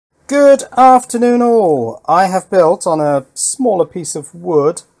Good afternoon all. I have built on a smaller piece of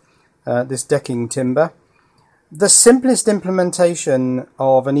wood, this decking timber, the simplest implementation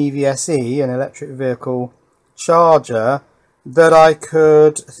of an EVSE, an electric vehicle charger, that I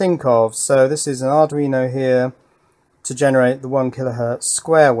could think of. So this is an Arduino here to generate the 1 kilohertz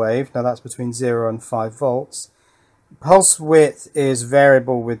square wave. Now that's between 0 and 5 volts. Pulse width is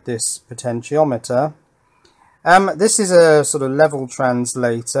variable with this potentiometer. This is a sort of level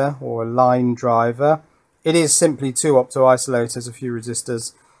translator or a line driver. It is simply 2 opto-isolators, a few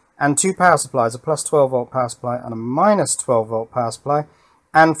resistors, and 2 power supplies, a plus 12 volt power supply and a minus 12 volt power supply.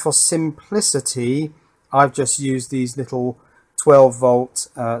 And for simplicity, I've just used these little 12 volt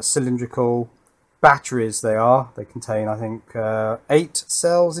cylindrical batteries. They contain, I think, 8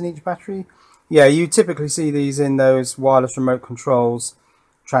 cells in each battery. Yeah, you typically see these in those wireless remote controls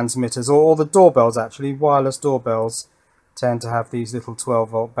transmitters, or the doorbells. Actually, wireless doorbells tend to have these little 12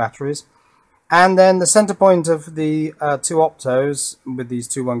 volt batteries. And then the center point of the 2 optos with these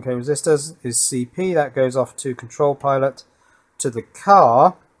 2 1K resistors is CP. That goes off to control pilot to the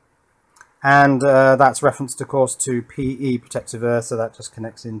car, and that's referenced of course to PE, protective earth, so that just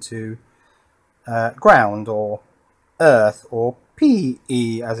connects into ground or earth, or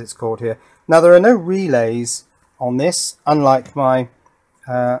PE as it's called here. Now there are no relays on this, unlike my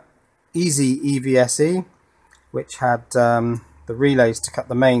easy EVSE, which had the relays to cut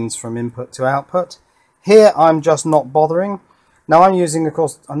the mains from input to output. Here I'm just not bothering. Now I'm using, of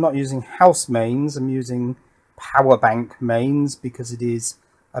course, I'm not using house mains, I'm using power bank mains because it is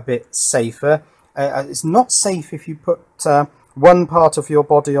a bit safer. It's not safe if you put one part of your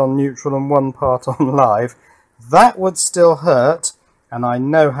body on neutral and one part on live. That would still hurt, and I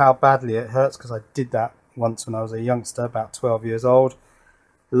know how badly it hurts because I did that once when I was a youngster, about 12 years old.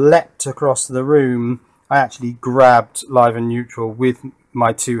 Leapt across the room. I actually grabbed live and neutral with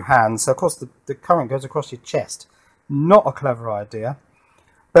my 2 hands. So of course the current goes across your chest. Not a clever idea.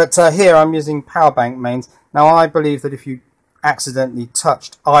 But here I'm using power bank mains. Now I believe that if you accidentally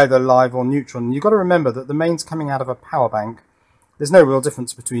touched either live or neutral, and you've got to remember that the mains coming out of a power bank, there's no real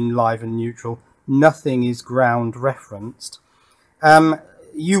difference between live and neutral. Nothing is ground referenced.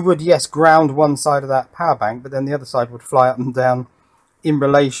 You would, yes, ground one side of that power bank, but then the other side would fly up and down in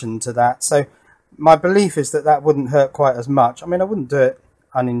relation to that. So my belief is that that wouldn't hurt quite as much. I mean, I wouldn't do it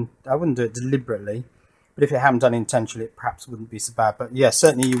deliberately, but if it happened unintentionally, it perhaps wouldn't be so bad. But yeah,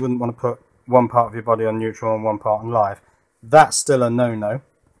 certainly you wouldn't want to put one part of your body on neutral and one part on live. That's still a no-no.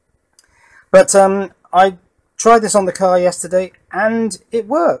 But I tried this on the car yesterday and it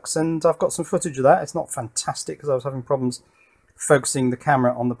works, and I've got some footage of that. It's not fantastic because I was having problems focusing the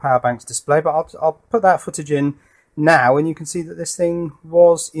camera on the power bank's display, but I'll put that footage in now, and you can see that this thing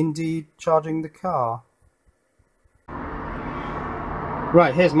was indeed charging the car.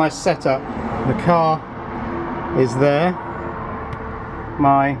 Right, here's my setup. The car is there.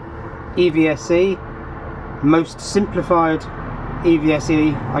 My EVSE, most simplified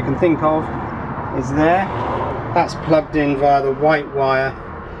EVSE I can think of, is there. That's plugged in via the white wire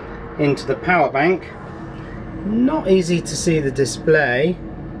into the power bank. Not easy to see the display,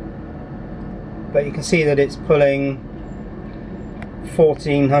 but you can see that it's pulling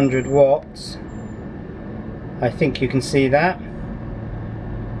 1400 watts. I think you can see that.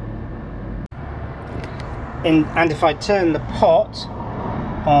 And if I turn the pot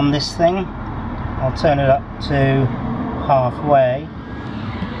on this thing, I'll turn it up to halfway,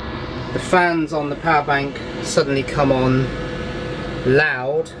 the fans on the power bank suddenly come on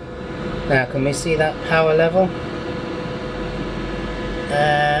loud. Now can we see that power level?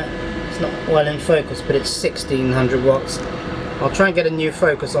 It's not well in focus, but it's 1600 watts. I'll try and get a new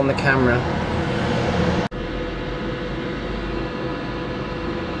focus on the camera.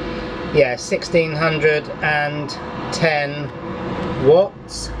 Yeah, 1610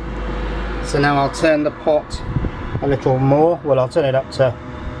 watts. So now I'll turn the pot a little more. Well, I'll turn it up to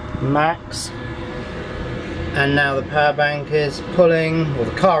max. And now the power bank is pulling, or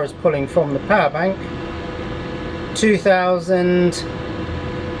the car is pulling from the power bank, 2000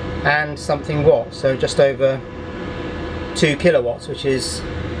 and something watts, so just over 2 kilowatts, which is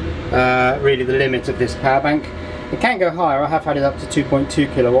really the limit of this power bank. It can go higher. I have had it up to 2.2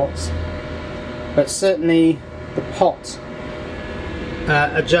 kilowatts, but certainly the pot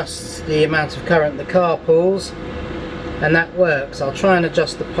adjusts the amount of current the car pulls, and that works. I'll try and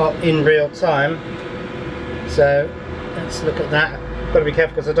adjust the pot in real time. So let's look at that. Got to be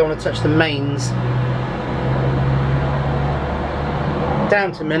careful because I don't want to touch the mains.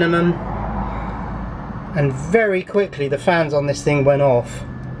 Down to minimum, and very quickly the fans on this thing went off,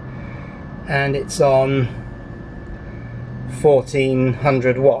 and it's on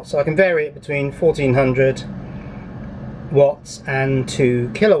 1400 watts. So I can vary it between 1400 watts and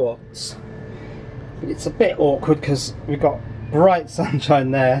 2 kilowatts. But it's a bit awkward because we've got bright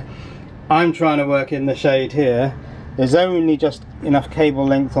sunshine there. I'm trying to work in the shade here. There's only just enough cable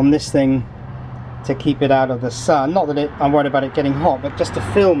length on this thing to keep it out of the sun. Not that I'm worried about it getting hot, but just to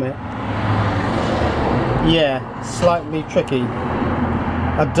film it. Yeah, slightly tricky.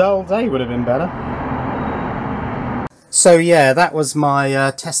 A dull day would have been better. So yeah, that was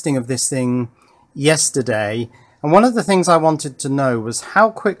my testing of this thing yesterday. And one of the things I wanted to know was how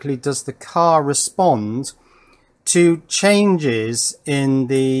quickly does the car respond to changes in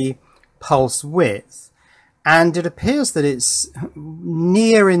the pulse width. And it appears that it's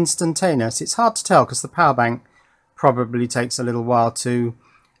near instantaneous. It's hard to tell because the power bank probably takes a little while to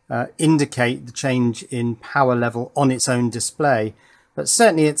indicate the change in power level on its own display. But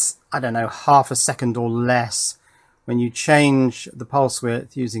certainly it's, I don't know, half a second or less when you change the pulse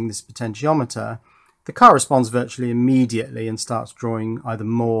width using this potentiometer. The car responds virtually immediately and starts drawing either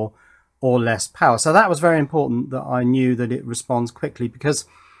more or less power. So that was very important that I knew that it responds quickly, because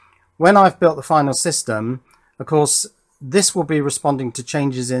when I've built the final system, of course, this will be responding to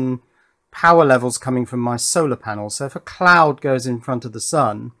changes in power levels coming from my solar panels. So if a cloud goes in front of the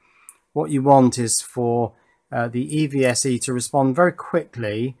sun, what you want is for the EVSE to respond very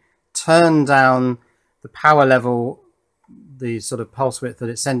quickly, turn down the power level, the sort of pulse width that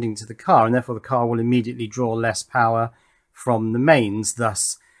it's sending to the car, and therefore the car will immediately draw less power from the mains,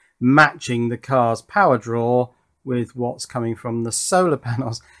 thus matching the car's power draw with what's coming from the solar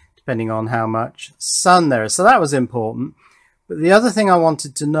panels, depending on how much sun there is. So that was important. But the other thing I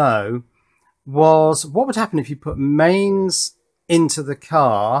wanted to know was what would happen if you put mains into the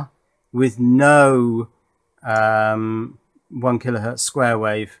car with no 1 kilohertz square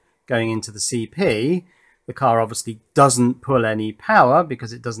wave going into the CP. The car obviously doesn't pull any power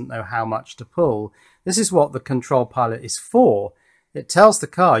because it doesn't know how much to pull. This is what the control pilot is for. It tells the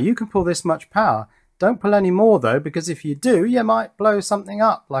car, you can pull this much power. Don't pull any more though, because if you do, you might blow something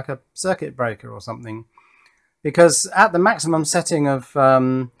up like a circuit breaker or something. Because at the maximum setting of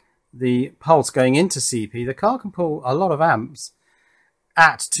the pulse going into CP, the car can pull a lot of amps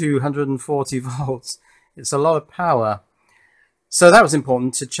at 240 volts. It's a lot of power. So that was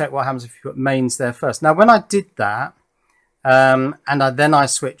important to check what happens if you put mains there first. Now, when I did that, then I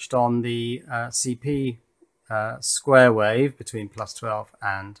switched on the CP square wave between plus 12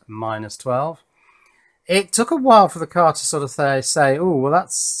 and minus 12. It took a while for the car to sort of say, oh, well,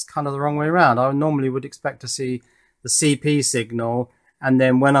 that's kind of the wrong way around. I normally would expect to see the CP signal, and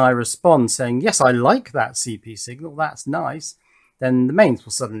then when I respond saying, yes, I like that CP signal, that's nice, then the mains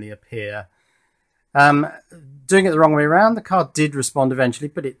will suddenly appear. Doing it the wrong way around, the car did respond eventually,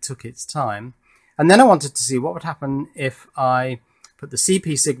 but it took its time. And then I wanted to see what would happen if I put the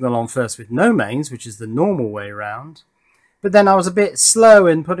CP signal on first with no mains, which is the normal way around. But then I was a bit slow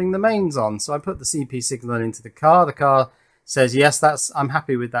in putting the mains on, so I put the CP signal into the car. The car says, yes, I'm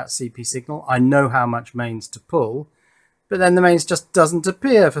happy with that CP signal. I know how much mains to pull. But then the mains just doesn't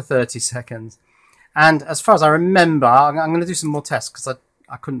appear for 30 seconds. And as far as I remember, I'm going to do some more tests because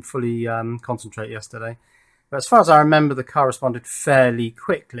I couldn't fully concentrate yesterday. But as far as I remember, the car responded fairly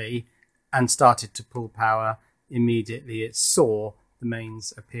quickly and started to pull power immediately. It saw the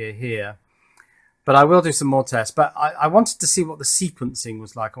mains appear here. But I will do some more tests. But I wanted to see what the sequencing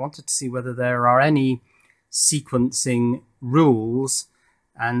was like. I wanted to see whether there are any sequencing rules.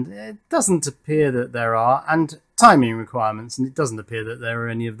 And it doesn't appear that there are. And timing requirements. And it doesn't appear that there are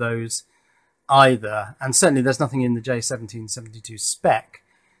any of those either. And certainly there's nothing in the J1772 spec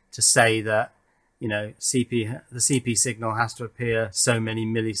to say that, you know, the CP signal has to appear so many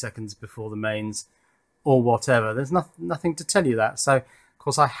milliseconds before the mains or whatever. There's nothing to tell you that. So, of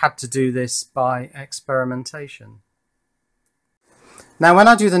course, I had to do this by experimentation. Now, when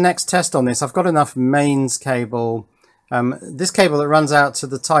I do the next test on this, I've got enough mains cable. This cable that runs out to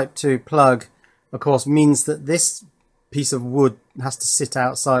the Type 2 plug, of course, means that this piece of wood has to sit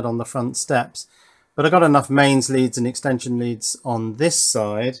outside on the front steps. But I've got enough mains leads and extension leads on this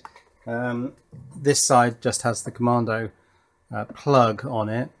side. This side just has the commando plug on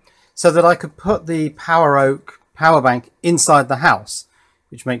it, so that I could put the Power Oak power bank inside the house,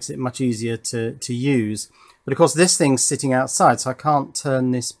 which makes it much easier to use. But of course this thing's sitting outside, so I can't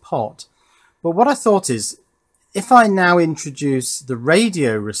turn this pot. But what I thought is, if I now introduce the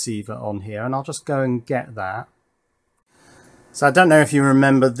radio receiver on here, and I'll just go and get that. So I don't know if you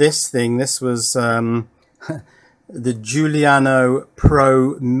remember this thing. This was the Julian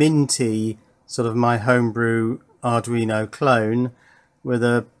Pro Minty, sort of my homebrew Arduino clone, with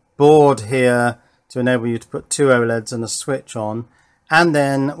a board here to enable you to put two OLEDs and a switch on, and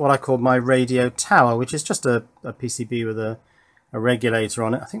then what I call my radio tower, which is just a PCB with a regulator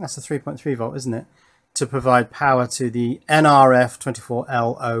on it. I think that's a 3.3 volt, isn't it? To provide power to the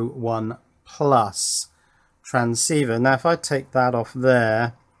NRF24L01 Plus transceiver. Now if I take that off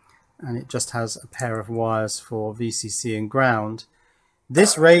there, and it just has a pair of wires for VCC and ground,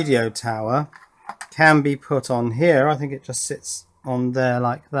 this radio tower can be put on here. I think it just sits on there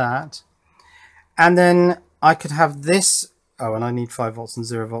like that. And then I could have this, oh, and I need 5 volts and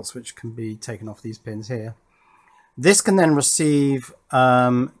 0 volts, which can be taken off these pins here. This can then receive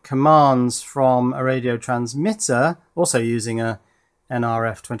commands from a radio transmitter, also using a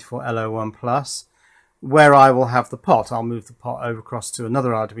NRF24L01 Plus, where I will have the pot. I'll move the pot over across to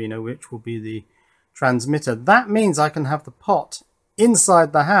another Arduino, which will be the transmitter. That means I can have the pot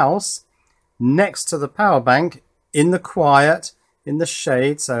inside the house, next to the power bank, in the quiet, in the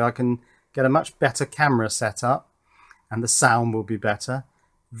shade, so I can get a much better camera setup, and the sound will be better.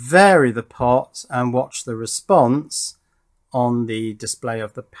 Vary the pot and watch the response on the display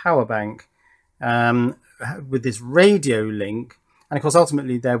of the power bank with this radio link. And of course,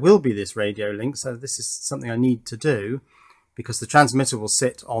 ultimately there will be this radio link, so this is something I need to do, because the transmitter will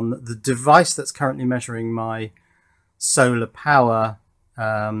sit on the device that's currently measuring my solar power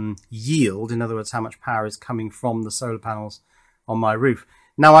yield. In other words, how much power is coming from the solar panels on my roof.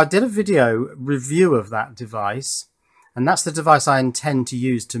 Now, I did a video review of that device, and that's the device I intend to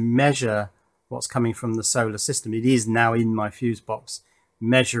use to measure what's coming from the solar system. It is now in my fuse box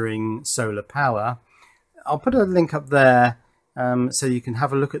measuring solar power. I'll put a link up there so you can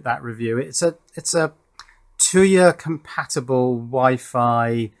have a look at that review. It's a 2-year compatible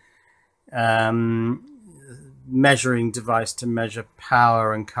Wi-Fi measuring device to measure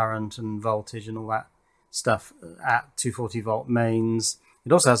power and current and voltage and all that stuff at 240 volt mains.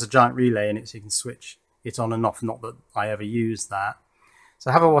 It also has a giant relay in it, so you can switch it on and off. Not that I ever use that.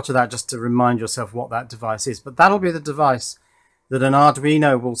 So have a watch of that just to remind yourself what that device is. But that'll be the device that an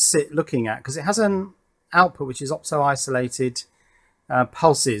Arduino will sit looking at, because it has an output which is opto-isolated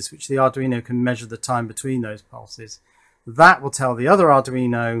pulses, which the Arduino can measure the time between those pulses. That will tell the other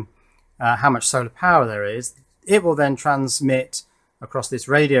Arduino how much solar power there is. It will then transmit across this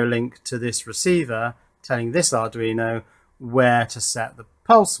radio link to this receiver, telling this Arduino where to set the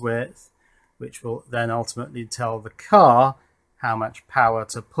pulse width, which will then ultimately tell the car how much power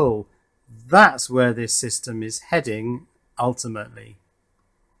to pull. That's where this system is heading ultimately.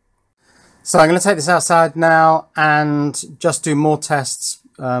 So I'm going to take this outside now and just do more tests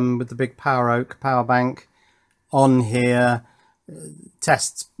with the big Power Oak power bank on here.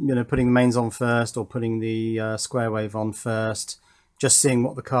 Tests, putting the mains on first or putting the square wave on first, just seeing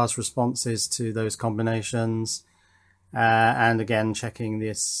what the car's response is to those combinations, and again checking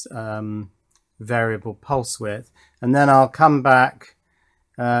this variable pulse width. And then I'll come back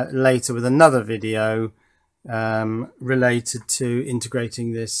later with another video related to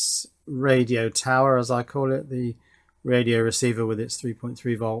integrating this radio tower, as I call it, the radio receiver with its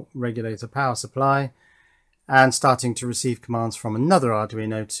 3.3 volt regulator power supply, and starting to receive commands from another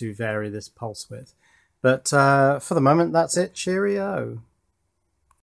Arduino to vary this pulse width. But for the moment, that's it. Cheerio.